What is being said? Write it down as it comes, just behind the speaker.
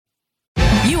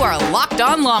You are Locked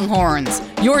On Longhorns,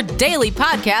 your daily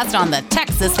podcast on the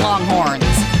Texas Longhorns.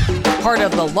 Part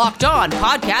of the Locked On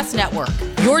Podcast Network,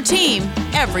 your team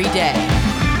every day.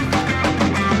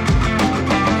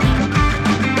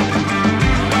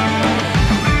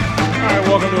 All right,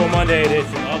 welcome to a Monday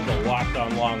edition of the Locked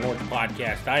On Longhorns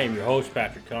podcast. I am your host,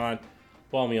 Patrick Kahn.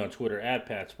 Follow me on Twitter at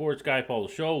PatSportsGuy. Follow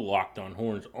the show, Locked On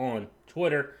Horns, on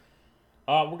Twitter.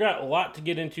 We've got a lot to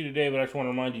get into today, but I just want to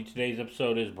remind you today's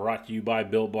episode is brought to you by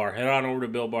Built Bar. Head on over to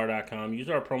BuiltBar.com. Use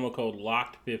our promo code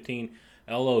LOCKED15,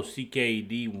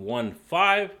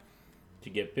 LOCKED15, to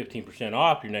get 15%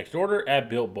 off your next order at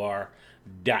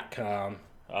BuiltBar.com.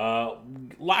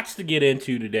 Lots to get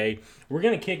into today. We're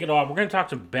going to kick it off. We're going to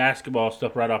talk some basketball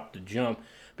stuff right off the jump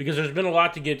because there's been a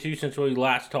lot to get to since we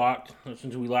last talked,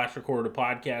 since we last recorded a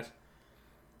podcast.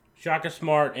 Shaka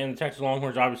Smart and the Texas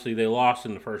Longhorns, obviously, they lost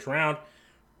in the first round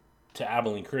to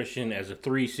Abilene Christian as a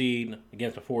 3 seed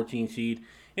against a 14 seed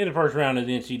in the first round of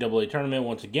the NCAA tournament.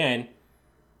 Once again,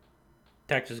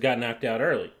 Texas got knocked out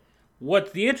early.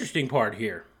 What's the interesting part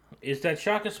here is that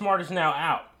Shaka Smart is now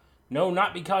out. No,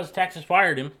 not because Texas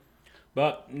fired him,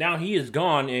 but now he is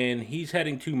gone and he's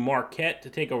heading to Marquette to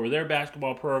take over their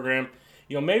basketball program.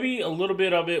 You know, maybe a little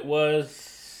bit of it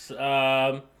was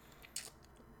it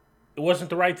wasn't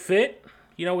the right fit,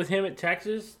 you know, with him at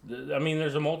Texas. I mean,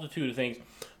 there's a multitude of things.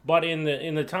 But in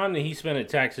the time that he spent at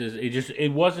Texas, it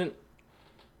wasn't.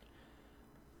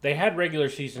 They had regular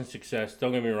season success.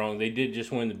 Don't get me wrong; they did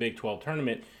just win the Big 12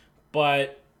 tournament,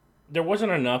 but there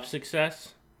wasn't enough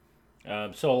success.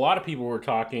 So a lot of people were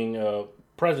talking,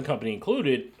 present company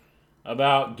included,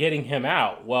 about getting him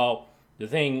out. Well, the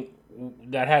thing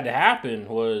that had to happen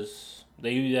was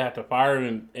they either have to fire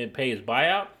him and pay his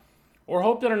buyout, or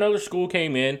hope that another school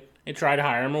came in and tried to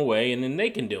hire him away, and then they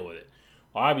can deal with it.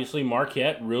 Obviously,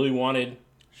 Marquette really wanted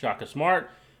Shaka Smart.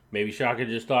 Maybe Shaka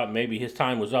just thought maybe his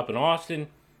time was up in Austin.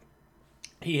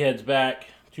 He heads back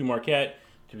to Marquette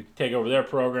to take over their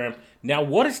program. Now,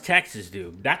 what does Texas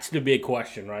do? That's the big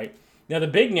question, right? Now, the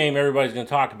big name everybody's going to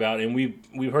talk about, and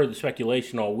we've heard the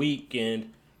speculation all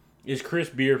weekend, is Chris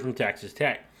Beard from Texas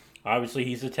Tech. Obviously,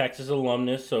 he's a Texas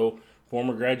alumnus, so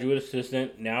former graduate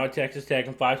assistant, now at Texas Tech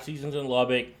in 5 seasons in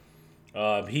Lubbock.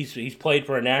 He's played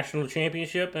for a national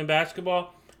championship in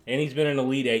basketball, and he's been in the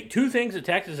Elite Eight. 2 things that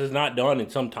Texas has not done in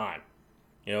some time.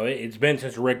 You know, it's been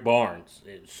since Rick Barnes,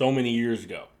 so many years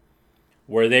ago,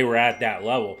 where they were at that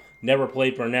level. Never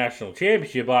played for a national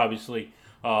championship, obviously,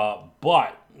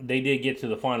 but they did get to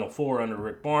the Final Four under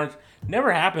Rick Barnes.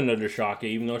 Never happened under Shaka,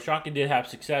 even though Shaka did have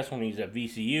success when he was at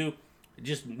VCU. It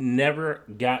just never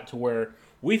got to where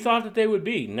we thought that they would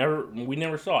be. We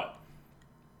never saw it.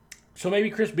 So maybe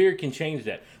Chris Beard can change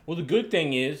that. Well, the good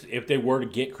thing is, if they were to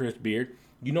get Chris Beard,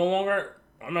 you no longer,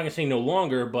 I'm not going to say no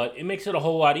longer, but it makes it a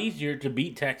whole lot easier to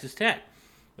beat Texas Tech.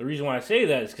 The reason why I say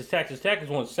that is because Texas Tech has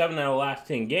won 7 out of the last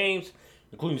 10 games,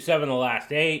 including 7 of the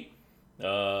last 8.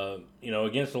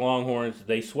 Against the Longhorns.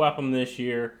 They swept them this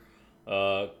year.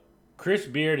 Chris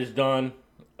Beard has done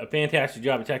a fantastic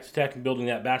job at Texas Tech in building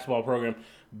that basketball program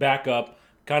back up,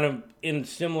 kind of in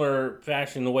similar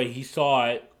fashion the way he saw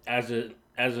it as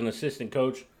an assistant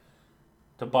coach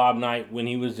to Bob Knight when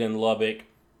he was in Lubbock.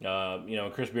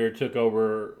 Chris Beard took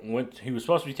over. He was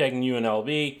supposed to be taking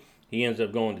UNLV. He ends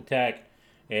up going to Tech.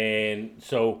 And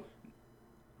so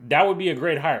that would be a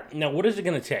great hire. Now, what is it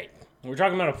going to take? We're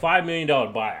talking about a $5 million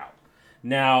buyout.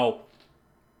 Now,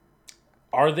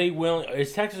 are they willing?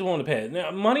 Is Texas willing to pay it? Now,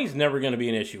 money's never going to be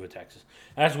an issue with Texas.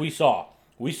 As we saw.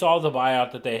 We saw the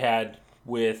buyout that they had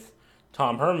with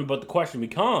Tom Herman, but the question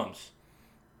becomes,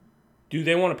 do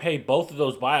they want to pay both of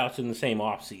those buyouts in the same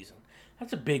offseason?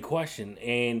 That's a big question,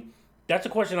 and that's a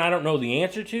question I don't know the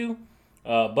answer to.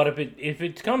 But if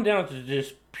it's come down to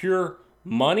just pure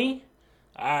money,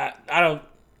 I don't.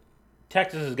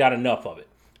 Texas has got enough of it.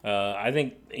 I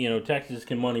think Texas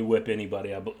can money whip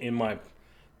anybody, in my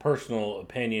personal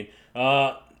opinion.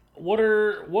 What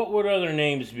would other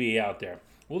names be out there?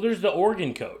 Well, there's the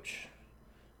Oregon coach,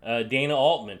 Dana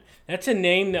Altman. That's a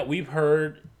name that we've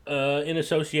heard in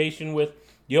association with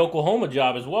the Oklahoma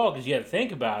job as well, because you have to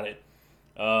think about it.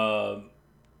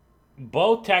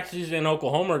 Both Texas and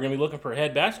Oklahoma are going to be looking for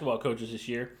head basketball coaches this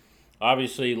year.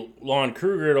 Obviously, Lon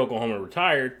Kruger at Oklahoma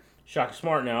retired. Shaka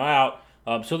Smart now out.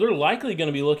 So they're likely going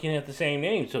to be looking at the same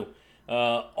name. So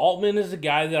Altman is a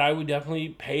guy that I would definitely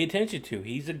pay attention to.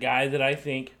 He's a guy that I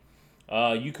think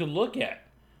you could look at.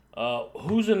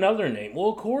 Who's another name? Well,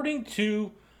 according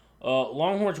to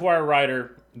Longhorns Wire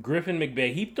writer Griffin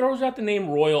McVeigh, he throws out the name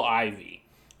Royal Ivey.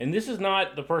 And this is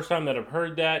not the first time that I've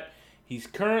heard that. He's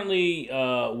currently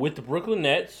with the Brooklyn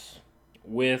Nets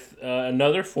with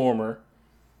another former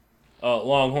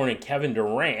Longhorn and Kevin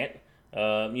Durant.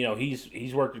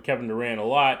 He's worked with Kevin Durant a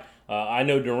lot. I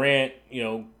know Durant,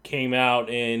 came out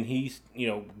and he's,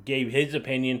 gave his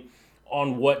opinion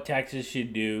on what Texas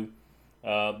should do.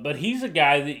 But he's a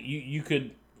guy that you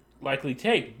could likely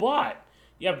take. But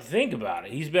you have to think about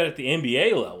it. He's been at the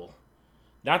NBA level,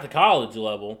 not the college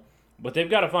level. But they've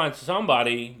got to find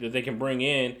somebody that they can bring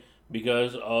in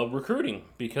because of recruiting.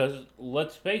 Because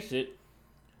let's face it,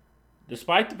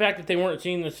 despite the fact that they weren't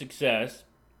seeing the success,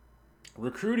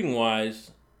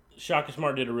 recruiting-wise, Shaka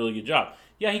Smart did a really good job.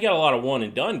 Yeah, he got a lot of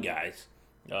one-and-done guys,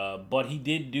 but he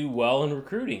did do well in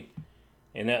recruiting.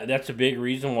 And that's a big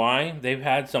reason why they've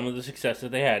had some of the success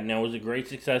that they had. Now, was it great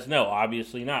success? No,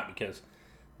 obviously not, because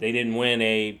they didn't win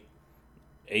a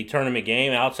tournament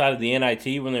game outside of the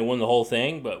NIT when they won the whole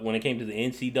thing. But when it came to the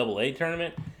NCAA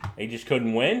tournament, they just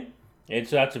couldn't win. And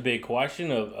so that's a big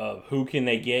question of who can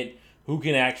they get, who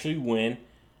can actually win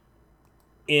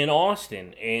in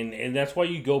Austin. And that's why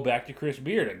you go back to Chris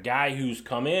Beard, a guy who's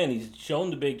come in, he's shown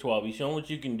the Big 12, he's shown what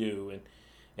you can do.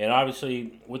 And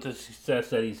obviously, with the success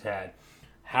that he's had,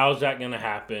 how's that going to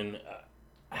happen?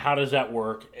 How does that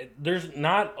work? There's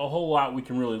not a whole lot we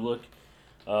can really look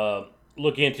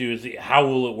into. Is how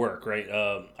will it work, right?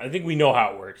 I think we know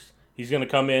how it works. He's going to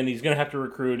come in. He's going to have to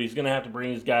recruit. He's going to have to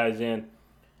bring his guys in.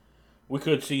 We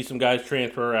could see some guys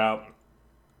transfer out.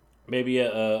 Maybe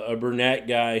a Burnett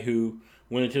guy who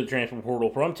went into the transfer portal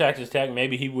from Texas Tech.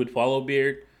 Maybe he would follow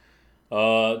Beard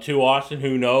to Austin.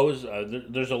 Who knows?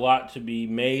 There's a lot to be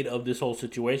made of this whole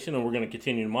situation, and we're going to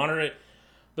continue to monitor it.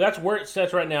 But that's where it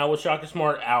sits right now with Shaka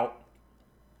Smart out.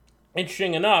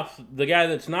 Interesting enough, the guy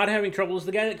that's not having trouble is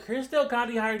the guy that Chris Del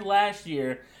Conte hired last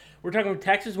year. We're talking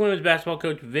Texas women's basketball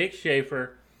coach Vic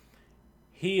Schaefer.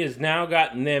 He has now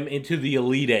gotten them into the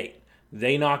Elite Eight.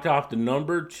 They knocked off the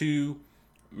number 2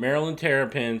 Maryland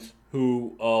Terrapins,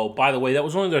 who, oh, by the way, that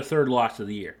was only their third loss of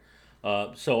the year.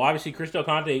 So obviously Chris Del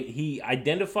Conte, he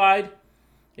identified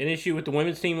an issue with the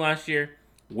women's team last year.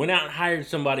 Went out and hired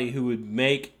somebody who would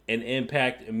make an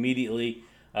impact immediately.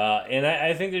 And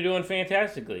I think they're doing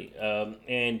fantastically.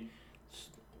 And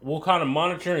we'll kind of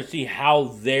monitor and see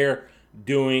how they're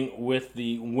doing with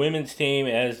the women's team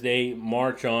as they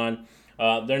march on.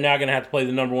 They're now going to have to play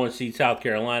the number 1 seed South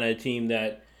Carolina, a team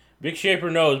that Vic Schaefer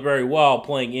knows very well,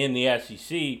 playing in the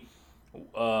SEC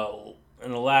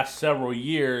in the last several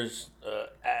years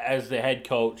as the head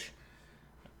coach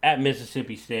at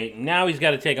Mississippi State. Now he's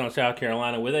got to take on South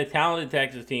Carolina with a talented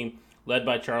Texas team led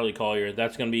by Charlie Collier.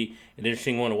 That's going to be an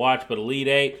interesting one to watch. But Elite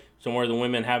Eight, somewhere the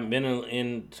women haven't been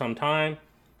in some time,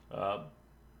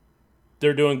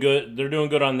 they're doing good. They're doing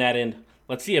good on that end.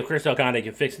 Let's see if Chris Del Conte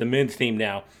can fix the men's team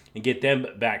now and get them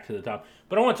back to the top.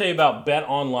 But I want to tell you about Bet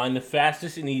Online, the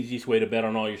fastest and easiest way to bet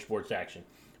on all your sports action.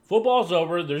 Football's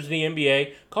over. There's the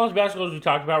NBA. College basketball, as we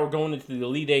talked about, we're going into the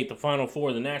Elite Eight, the Final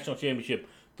Four, the National Championship.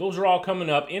 Those are all coming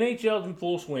up. NHL's in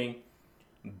full swing.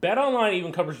 BetOnline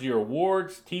even covers your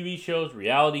awards, TV shows,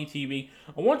 reality TV.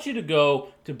 I want you to go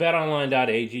to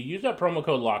betonline.ag. Use that promo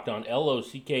code LOCKEDON,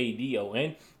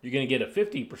 LOCKEDON. You're going to get a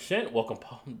 50%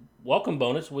 welcome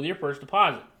bonus with your first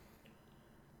deposit.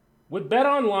 With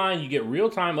BetOnline, you get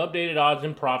real-time updated odds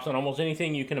and props on almost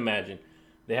anything you can imagine.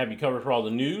 They have you covered for all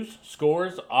the news,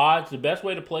 scores, odds, the best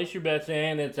way to place your bets,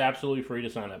 and it's absolutely free to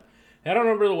sign up. Head on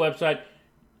over to the website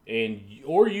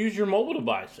or use your mobile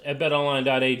device at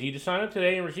betonline.ag to sign up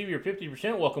today and receive your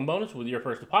 50% welcome bonus with your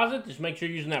first deposit. Just make sure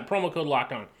you're using that promo code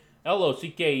LOCKEDON,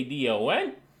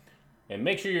 LOCKEDON, and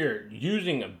make sure you're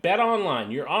using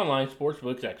BetOnline, your online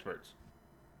sportsbooks experts.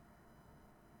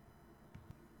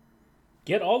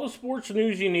 Get all the sports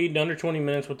news you need in under 20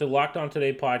 minutes with the Locked On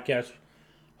Today podcast.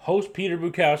 Host Peter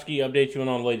Bukowski updates you on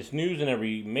all the latest news in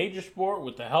every major sport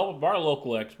with the help of our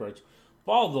local experts.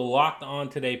 Follow the Locked On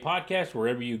Today podcast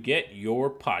wherever you get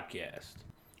your podcast.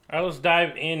 All right, let's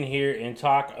dive in here and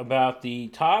talk about the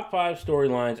top 5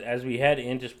 storylines as we head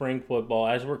into spring football.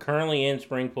 As we're currently in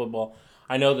spring football,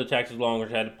 I know the Texas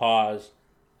Longhorns had to pause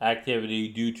activity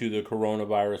due to the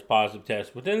coronavirus positive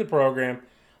test within the program,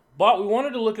 but we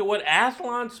wanted to look at what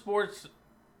Athlon Sports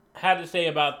had to say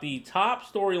about the top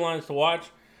storylines to watch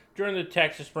during the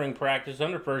Texas spring practice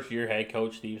under first-year head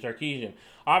coach Steve Sarkisian.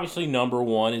 Obviously, number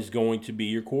 1 is going to be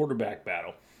your quarterback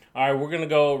battle. All right, we're going to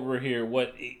go over here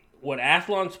what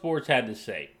Athlon Sports had to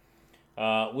say.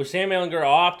 With Sam Ehlinger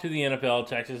off to the NFL,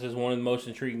 Texas is one of the most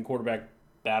intriguing quarterback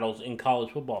battles in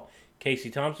college football.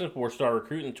 Casey Thompson, 4-star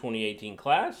recruit in the 2018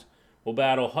 class, will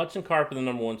battle Hudson Card for the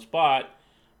number 1 spot,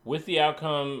 with the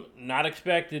outcome not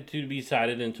expected to be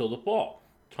decided until the fall.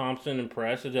 Thompson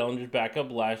impressed as Ehlinger's backup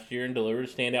last year and delivered a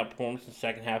standout performance in the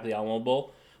second half of the Alamo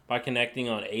Bowl by connecting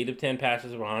on 8 of 10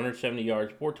 passes of 170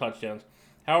 yards, 4 touchdowns.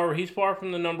 However, he's far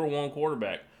from the number one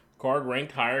quarterback. Card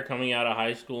ranked higher coming out of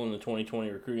high school in the 2020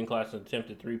 recruiting class and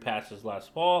attempted 3 passes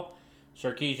last fall.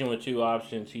 Sarkisian with 2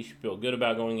 options. He should feel good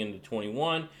about going into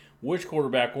 21. Which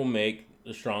quarterback will make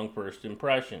the strong first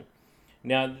impression?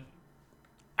 Now,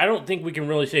 I don't think we can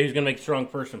really say who's going to make a strong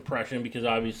first impression because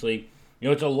obviously,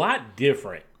 it's a lot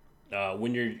different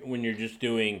when you're just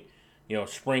doing,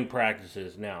 spring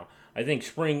practices now. I think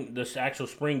this actual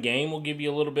spring game will give you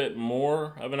a little bit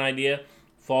more of an idea.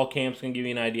 Fall camp's going to give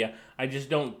you an idea. I just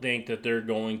don't think that they're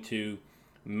going to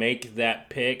make that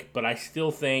pick, but I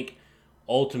still think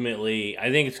ultimately,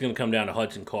 I think it's going to come down to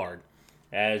Hudson Card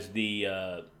as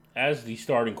the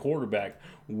starting quarterback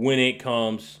when it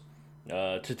comes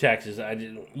to Texas.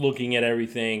 Looking at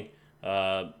everything,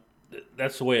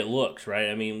 that's the way it looks, right?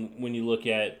 I mean, when you look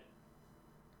at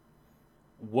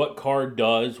what Card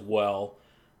does well,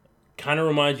 kind of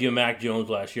reminds you of Mac Jones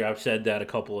last year. I've said that a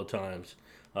couple of times.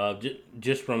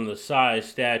 Just from the size,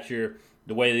 stature,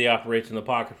 the way that he operates in the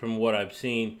pocket from what I've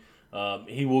seen,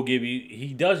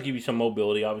 he does give you some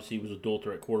mobility. Obviously, he was a dual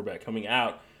threat quarterback coming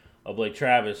out of Blake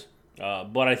Travis,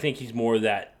 but I think he's more of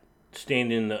that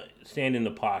stand in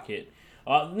the pocket.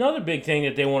 Another big thing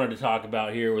that they wanted to talk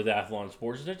about here with Athlon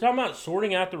Sports is they're talking about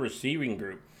sorting out the receiving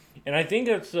group, and I think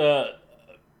that's a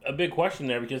big question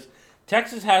there because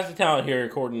Texas has the talent here,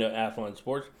 according to Athlon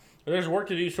Sports. But there's work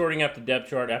to do sorting out the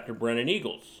depth chart after Brennan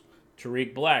Eagles,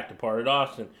 Tariq Black departed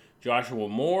Austin, Joshua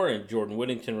Moore and Jordan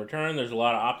Whittington returned. There's a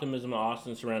lot of optimism in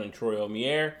Austin surrounding Troy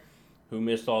Omier, who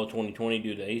missed all of 2020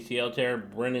 due to ACL tear.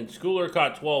 Brendan Schooler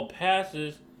caught 12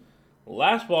 passes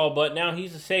last fall, but now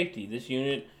he's a safety. This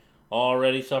unit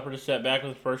already suffered a setback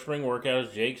with first spring workout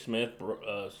as Jake Smith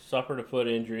suffered a foot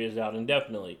injury, is out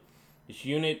indefinitely. This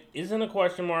unit isn't a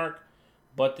question mark,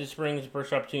 but this spring is the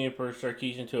first opportunity for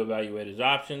Sarkisian to evaluate his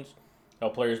options,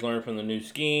 help players learn from the new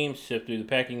scheme, sift through the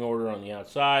pecking order on the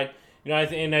outside. I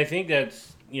think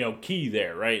that's key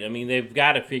there, right? I mean, they've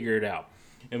got to figure it out.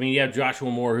 I mean, you have Joshua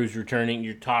Moore, who's returning,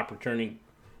 your top returning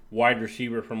wide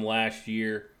receiver from last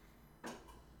year.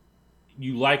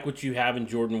 You like what you have in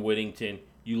Jordan Whittington.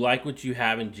 You like what you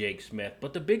have in Jake Smith.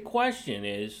 But the big question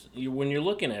is, when you're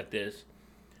looking at this,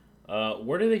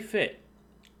 where do they fit?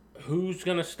 Who's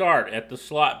going to start at the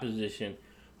slot position?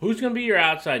 Who's going to be your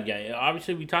outside guy?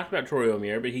 Obviously, we talked about Troy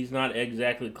Omier, but he's not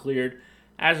exactly cleared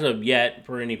as of yet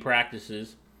for any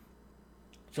practices.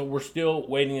 So we're still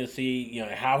waiting to see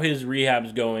how his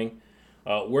rehab's going.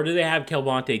 Where do they have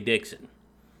Kelvonte Dixon?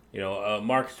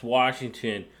 Marcus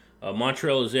Washington,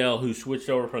 Montrell Ezell, who switched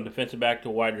over from defensive back to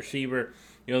wide receiver.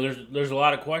 There's a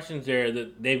lot of questions there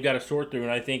that they've got to sort through,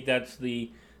 and I think that's the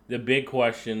big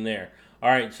question there. All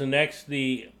right, so next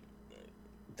the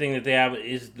thing that they have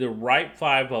is the right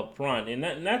 5 up front, and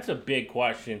that's a big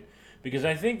question because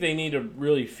I think they need to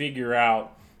really figure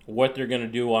out what they're going to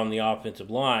do on the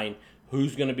offensive line,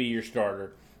 who's going to be your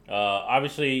starter.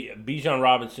 Obviously, Bijan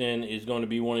Robinson is going to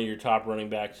be one of your top running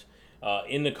backs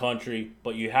in the country,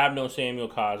 but you have no Samuel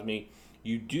Cosme.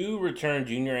 You do return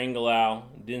Junior Angilau,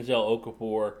 Denzel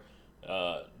Okafor,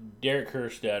 Derek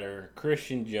Kerstetter,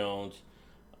 Christian Jones.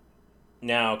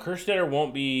 Now, Kerstetter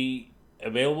won't be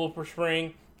available for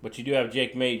spring, but you do have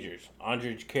Jake Majors,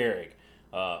 Andrej Carrick.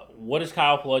 What is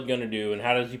Kyle Flood going to do, and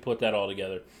how does he put that all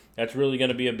together? That's really going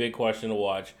to be a big question to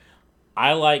watch.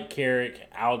 I like Carrick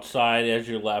outside as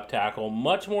your left tackle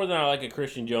much more than I like a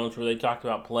Christian Jones, where they talked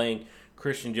about playing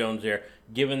Christian Jones there.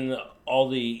 Given all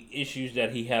the issues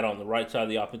that he had on the right side of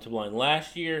the offensive line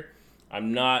last year,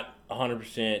 I'm not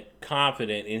 100%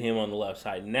 confident in him on the left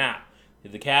side. Now,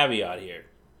 the caveat here,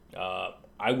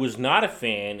 I was not a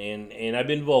fan, and I've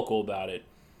been vocal about it,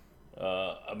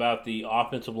 about the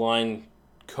offensive line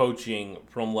coaching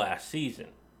from last season.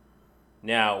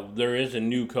 Now, there is a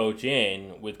new coach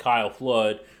in with Kyle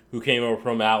Flood, who came over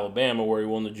from Alabama, where he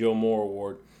won the Joe Moore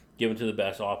Award, given to the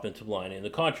best offensive line in the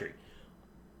country.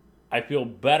 I feel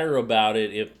better about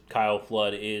it if Kyle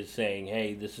Flood is saying,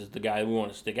 hey, this is the guy we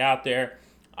want to stick out there.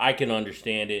 I can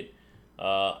understand it.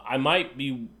 I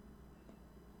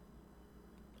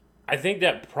think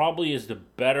that probably is the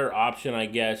better option, I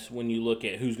guess, when you look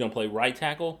at who's going to play right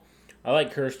tackle. I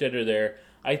like Kerstetter there.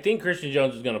 I think Christian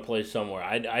Jones is going to play somewhere.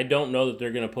 I don't know that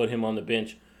they're going to put him on the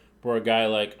bench for a guy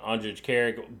like Andrej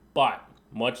Carrick, but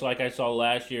much like I saw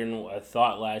last year and I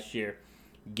thought last year,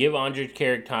 give Andrej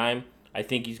Carrick time. I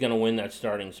think he's going to win that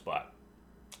starting spot.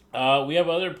 We have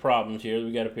other problems here that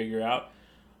we got to figure out.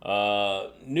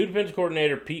 New defensive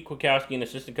coordinator Pete Kwiatkowski and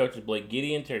assistant coaches Blake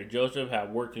Gideon, Terry Joseph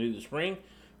have work to do this spring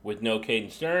with no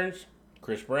Caden Stearns,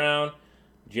 Chris Brown,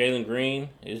 Jalen Green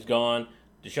is gone.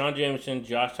 Deshaun Jameson,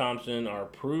 Josh Thompson are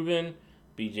proven.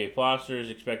 B.J. Foster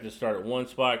is expected to start at one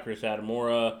spot. Chris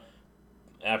Adamora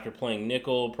after playing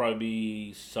nickel, probably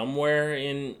be somewhere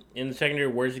in the secondary.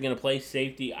 Where's he going to play?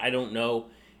 Safety? I don't know.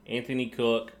 Anthony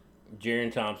Cook,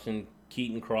 Jaron Thompson,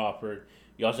 Keaton Crawford.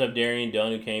 You also have Darian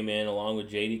Dunn, who came in along with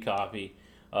J.D. Coffey.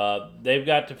 They've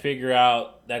got to figure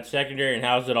out that secondary and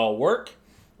how does it all work.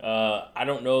 I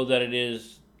don't know that it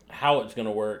is how it's going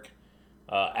to work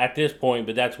at this point,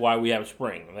 but that's why we have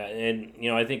spring. And,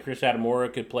 I think Chris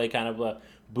Adamora could play kind of a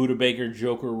Buda Baker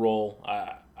Joker role.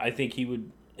 I think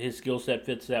his skill set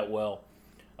fits that well.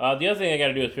 The other thing I got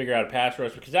to do is figure out a pass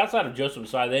rush, because outside of Joseph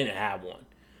Ossai, they didn't have one.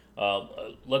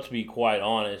 Let's be quite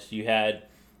honest. You had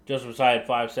Joseph Ossai had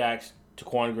 5 sacks.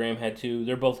 Taquan Graham had 2.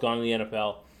 They're both gone to the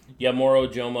NFL. You have Moro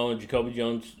Ojomo and Jacoby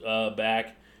Jones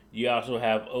back. You also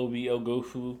have Obi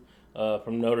Ogofu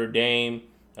from Notre Dame.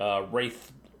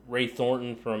 Ray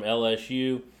Thornton from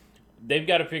LSU. They've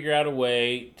got to figure out a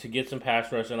way to get some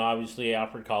pass rush, and obviously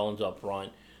Alfred Collins up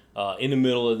front in the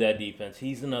middle of that defense.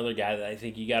 He's another guy that I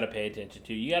think you got to pay attention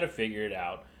to. You got to figure it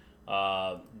out.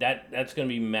 That's going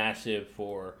to be massive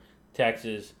for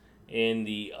Texas in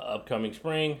the upcoming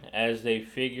spring as they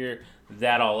figure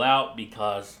that all out,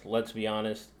 because let's be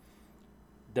honest,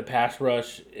 the pass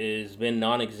rush has been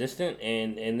non-existent,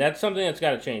 and that's something that's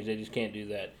got to change. They just can't do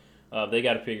that. They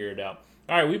got to figure it out.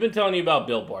 All right, we've been telling you about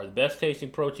Built Bar, the best tasting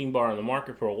protein bar on the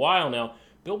market for a while now.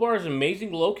 Built Bar is an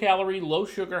amazing low-calorie,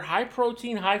 low-sugar,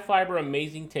 high-protein, high-fiber,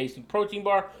 amazing tasting protein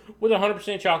bar with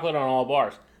 100% chocolate on all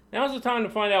bars. Now's the time to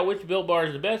find out which Built Bar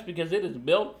is the best, because it is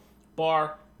Built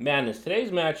Bar Madness.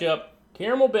 Today's matchup,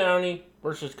 caramel brownie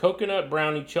versus coconut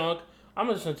brownie chunk. I'm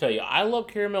just going to tell you, I love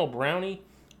caramel brownie,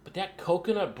 but that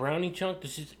coconut brownie chunk,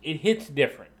 it hits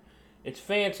different. It's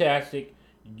fantastic.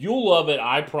 You'll love it,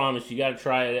 I promise. You got to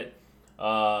try it.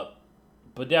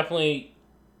 But definitely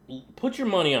put your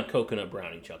money on coconut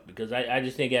brownie chunk, because I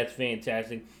just think that's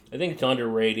fantastic. I think it's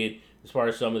underrated as far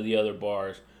as some of the other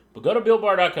bars. But go to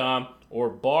BuiltBar.com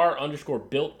or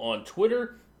bar_built on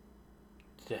Twitter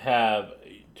to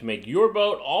make your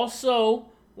vote. Also,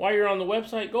 while you're on the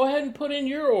website, go ahead and put in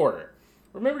your order.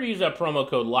 Remember to use that promo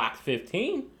code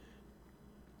LOCKED15,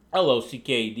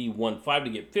 LOCKED15 to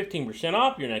get 15%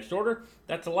 off your next order.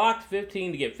 That's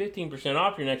LOCKED15 to get 15%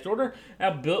 off your next order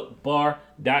at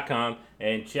BuiltBar.com.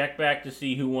 And check back to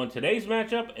see who won today's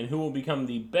matchup and who will become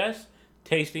the best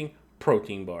tasting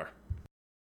protein bar.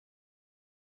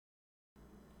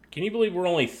 Can you believe we're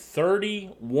only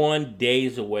 31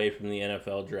 days away from the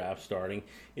NFL draft starting?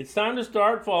 It's time to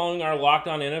start following our Locked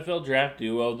On NFL Draft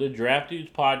Duo, the Draft Dudes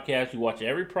podcast. You watch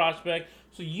every prospect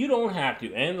so you don't have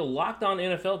to. And the Locked On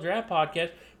NFL Draft podcast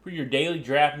for your daily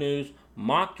draft news,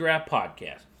 mock draft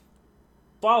podcast.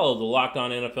 Follow the Locked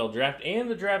On NFL Draft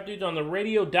and the Draft Dudes on the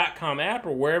radio.com app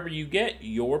or wherever you get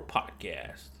your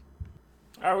podcast.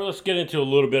 All right, well, let's get into a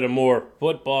little bit of more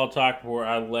football talk before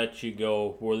I let you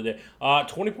go for the day.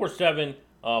 24/7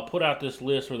 put out this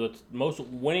list for the most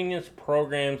winningest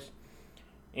programs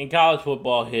in college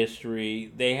football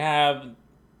history. They have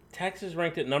Texas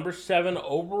ranked at number 7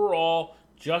 overall,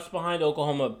 just behind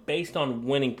Oklahoma, based on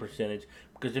winning percentage.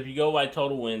 Because if you go by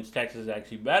total wins, Texas is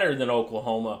actually better than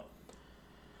Oklahoma.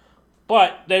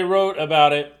 But they wrote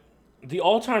about it. The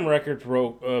all-time record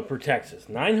for Texas,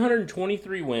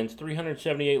 923 wins,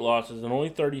 378 losses, and only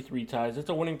 33 ties. That's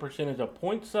a winning percentage of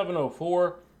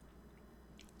 .704.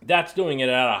 That's doing it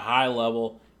at a high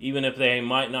level, even if they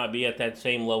might not be at that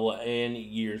same level in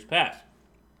years past.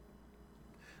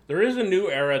 There is a new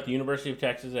era at the University of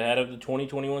Texas ahead of the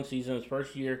 2021 season. His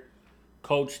first year,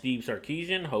 Coach Steve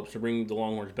Sarkisian hopes to bring the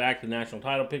Longhorns back to the national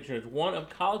title picture as one of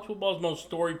college football's most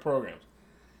storied programs.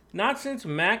 Not since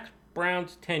Max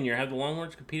Brown's tenure have the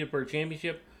Longhorns competed for a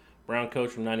championship. Brown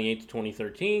coached from 98 to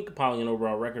 2013, compiling an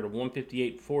overall record of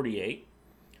 158-48,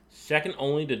 second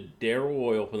only to Darrell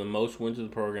Royal for the most wins of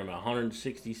the program at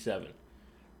 167.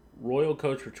 Royal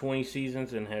coached for 20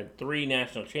 seasons and had 3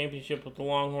 national championships with the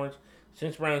Longhorns.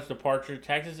 Since Brown's departure,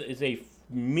 Texas is a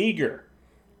meager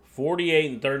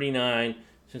 48-39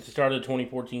 since the start of the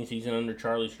 2014 season under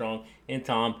Charlie Strong and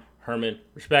Tom Herman,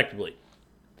 respectively.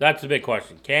 That's the big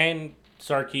question. Can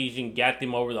Sarkisian get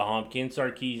them over the hump? Can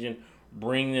Sarkisian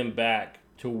bring them back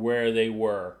to where they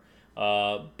were?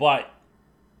 But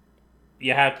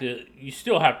you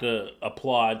still have to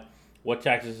applaud what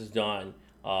Texas has done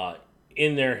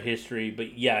in their history.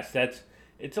 But yes,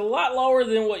 it's a lot lower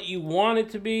than what you want it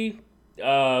to be,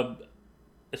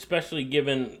 especially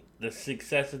given the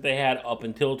success that they had up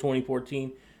until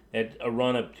 2014 at a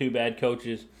run of 2 bad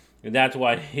coaches, and that's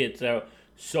why it's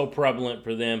so prevalent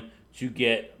for them to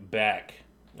get back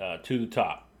to the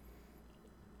top.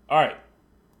 All right,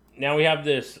 now we have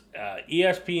this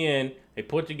ESPN. They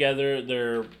put together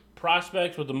their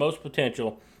prospects with the most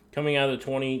potential coming out of the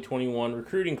 2021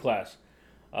 recruiting class.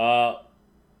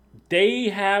 They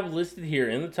have listed here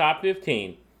in the top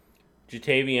 15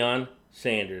 Jatavion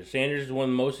Sanders. Sanders is one of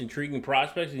the most intriguing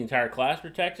prospects of the entire class for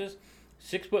Texas.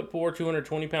 6'4",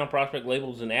 220-pound prospect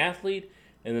labeled as an athlete,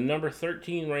 and the number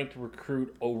 13 ranked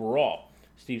recruit overall.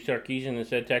 Steve Sarkisian has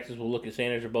said Texas will look at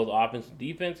Sanders for both offense and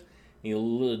defense. He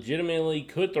legitimately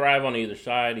could thrive on either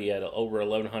side. He had over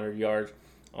 1,100 yards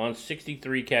on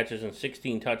 63 catches and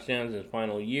 16 touchdowns in his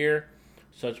final year.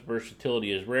 Such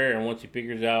versatility is rare, and once he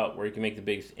figures out where he can make the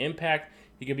biggest impact,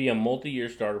 he could be a multi-year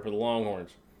starter for the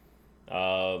Longhorns.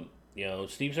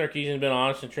 Steve Sarkisian has been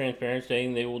honest and transparent,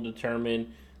 saying they will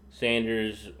determine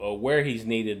Sanders where he's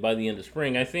needed by the end of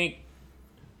spring. I think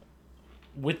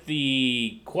with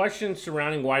the questions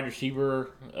surrounding wide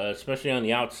receiver, especially on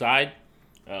the outside,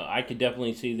 I could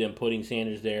definitely see them putting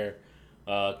Sanders there.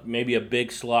 Maybe a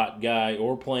big slot guy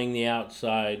or playing the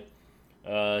outside.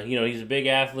 He's a big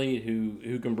athlete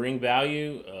who can bring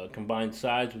value, combine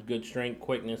size with good strength,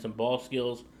 quickness, and ball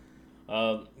skills.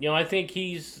 I think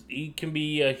he can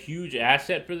be a huge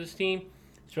asset for this team,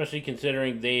 especially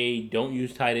considering they don't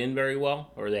use tight end very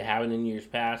well, or they haven't in years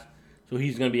past. So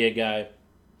he's going to be a guy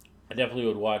I definitely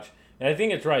would watch. And I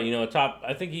think it's right.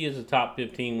 I think he is a top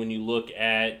 15 when you look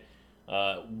at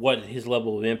what his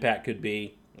level of impact could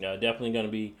be. Definitely going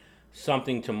to be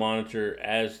something to monitor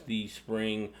as the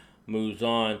spring moves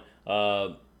on.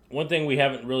 One thing we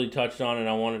haven't really touched on, and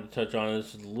I wanted to touch on,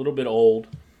 this is a little bit old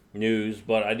news,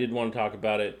 but I did want to talk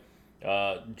about it.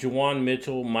 Juwan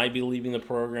Mitchell might be leaving the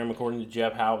program, according to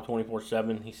Jeff Howe,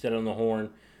 24/7. He said on the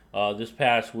Horn this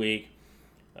past week.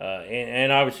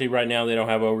 And obviously right now they don't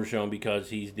have Overshown because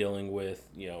he's dealing with,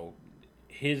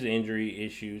 his injury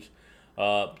issues.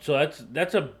 So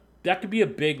that could be a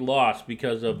big loss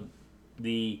because of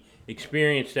the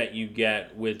experience that you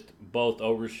get with both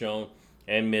Overshown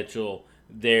and Mitchell.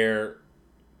 They're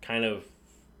kind of,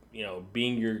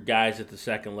 being your guys at the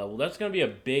second level. That's going to be a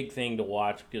big thing to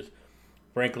watch because,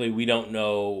 frankly, we don't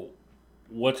know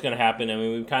what's going to happen. I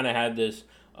mean, we've kind of had this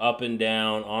up and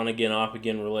down, on again, off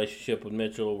again relationship with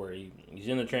Mitchell where he's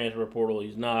in the transfer portal,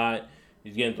 he's not.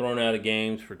 He's getting thrown out of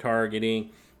games for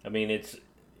targeting. I mean, it's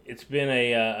been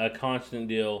a constant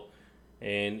deal.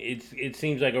 And it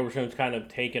seems like Overshown's kind of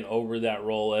taken over that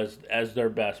role as their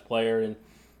best player. And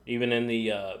even in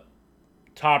the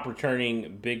top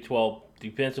returning Big 12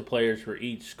 defensive players for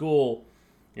each school,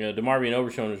 DeMarvion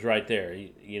Overshown is right there.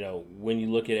 When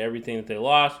you look at everything that they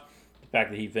lost, the fact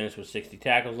that he finished with 60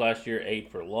 tackles last year,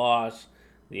 8 for loss,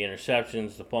 the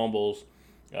interceptions, the fumbles,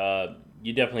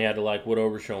 you definitely had to like what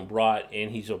Overshown brought. And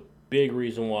he's a big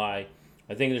reason why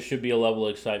I think there should be a level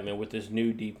of excitement with this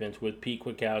new defense, with Pete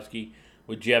Kwiatkowski,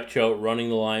 with Jeff Choate running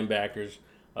the linebackers.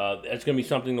 It's going to be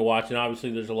something to watch, and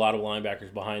obviously there's a lot of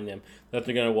linebackers behind them that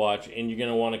they're going to watch, and you're going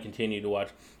to want to continue to watch.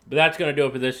 But that's going to do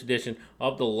it for this edition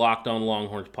of the Locked On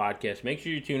Longhorns podcast. Make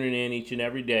sure you're tuning in each and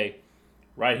every day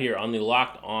right here on the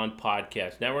Locked On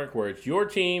Podcast Network, where it's your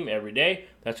team every day.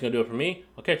 That's going to do it for me.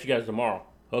 I'll catch you guys tomorrow.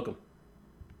 Hook 'em.